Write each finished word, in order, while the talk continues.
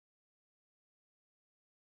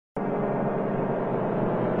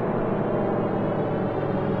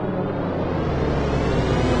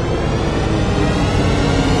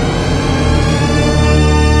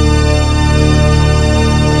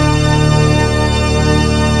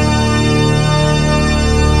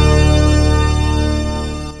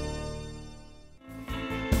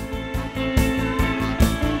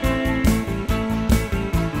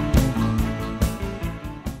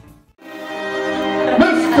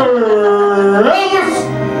Mr.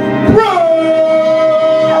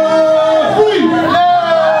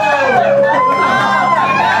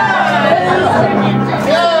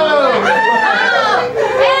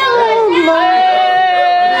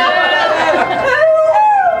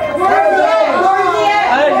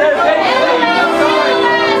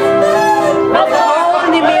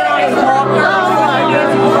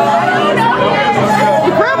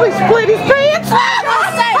 Elvis split his pants.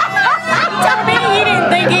 He told me he didn't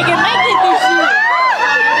think he could make it this year.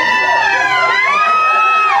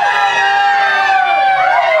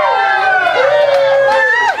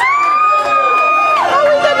 Oh,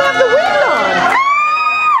 he doesn't have the wig on.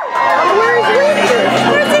 Where is his wig?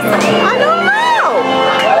 Where's his? I don't know.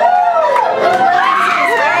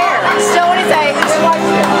 So what do you say? I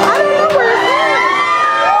don't know where his wig is.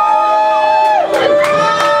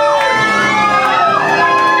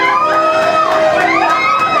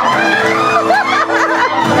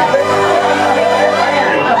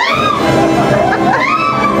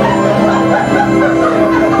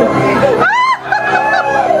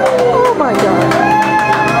 Oh my God.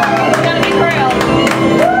 He's gonna be proud.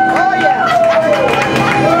 Oh yeah.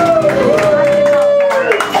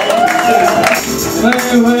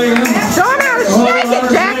 Don't know, shake it,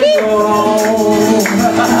 Jackie.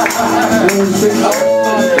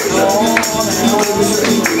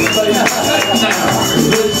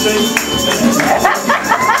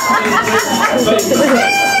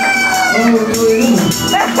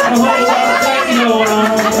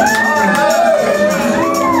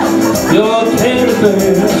 Your teddy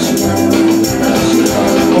bears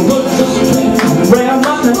put the string around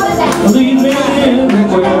my neck, leave me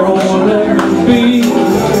anywhere on let me be.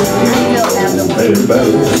 Teddy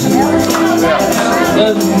bears,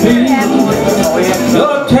 let me be.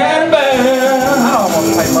 Your teddy bear. I don't want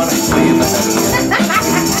to pay money to see you there.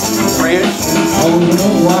 Rich. Oh no,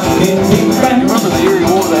 I can't be back. You remember the year you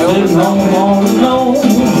wore the Elvis? All alone.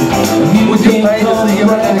 Would you pay to see him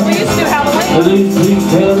again? We used to do Halloween. Please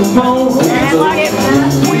telephone. Act like it.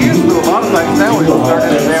 We used to do a lot of things. Now we don't turn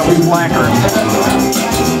into damn slacker.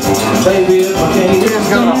 Baby, if I can't You just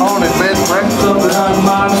go to haunted bed and breakfast. something I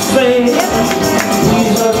might say,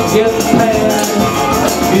 please just get past.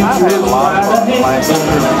 I've had a lot of fun playing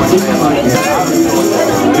computers with them like that.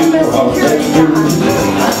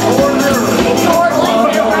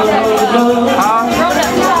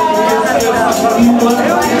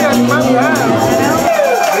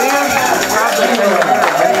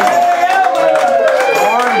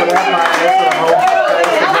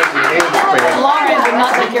 Lauren would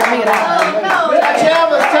not take care of me at all. Touch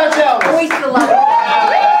Elvis, touch Elvis. We still love it.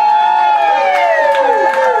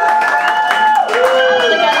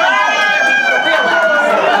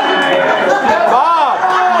 Bob,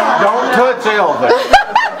 don't touch Elvis.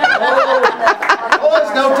 Oh,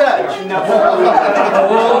 it's no touch. You got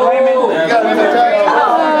no touch.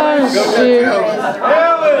 Go touch Elvis.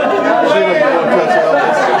 She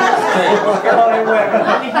was going to touch Elvis.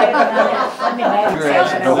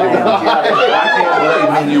 I can't believe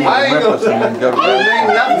when you were in Memphis and then go to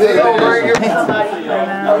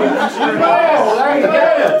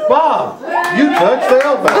Bob, you touched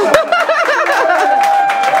Elvis.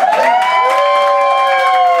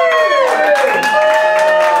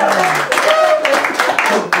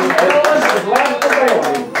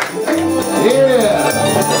 Yeah.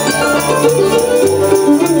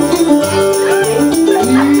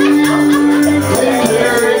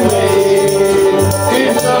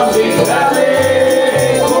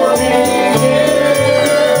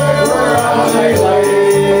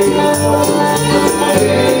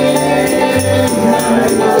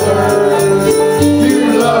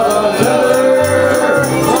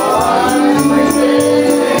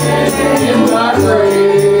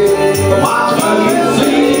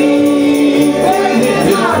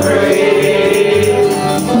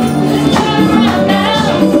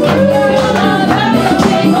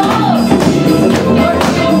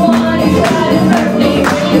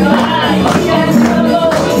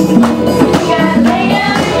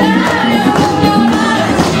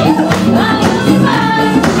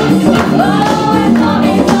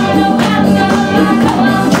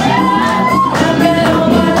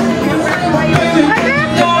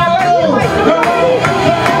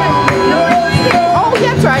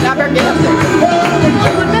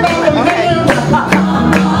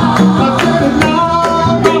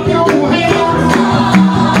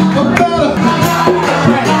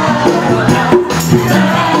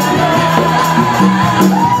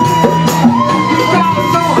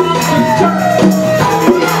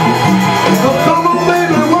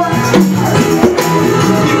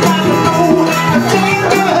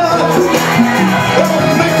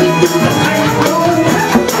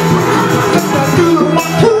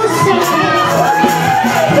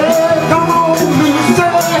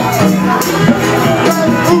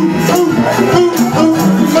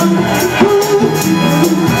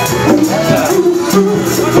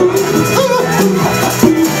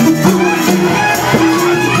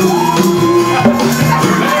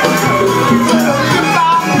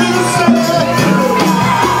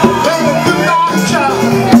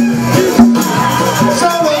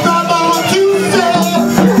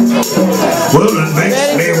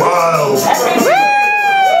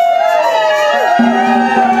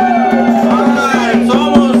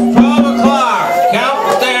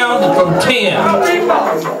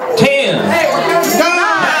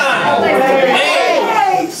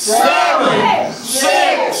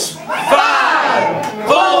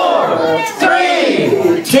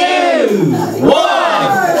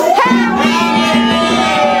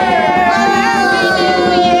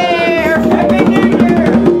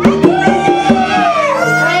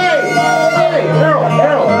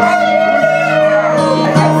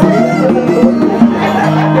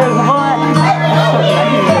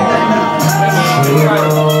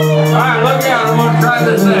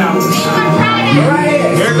 try this out.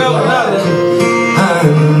 Here goes another.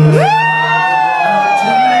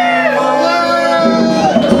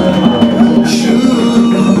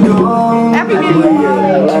 Happy New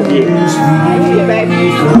Year. Happy New Year. Happy New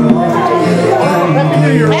Year, Kenny. Happy New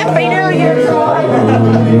Year. Happy New Year.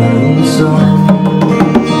 Happy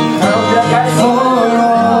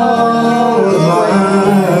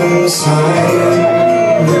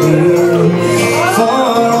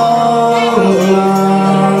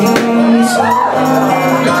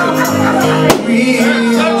New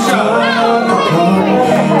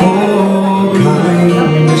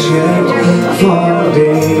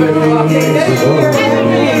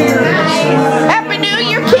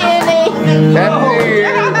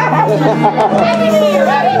Year.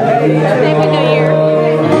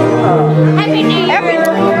 Happy New Year. Happy New Year.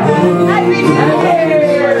 Happy New Year.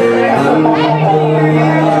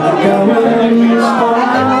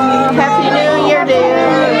 Happy New Year, dear.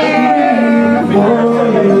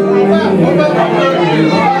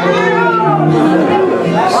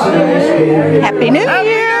 Happy New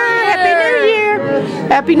Year. Happy New Year.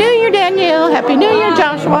 Happy New Year, Danielle. Happy New Year,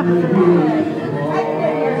 Joshua.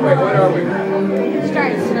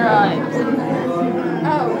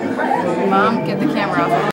 Mom, get the camera off.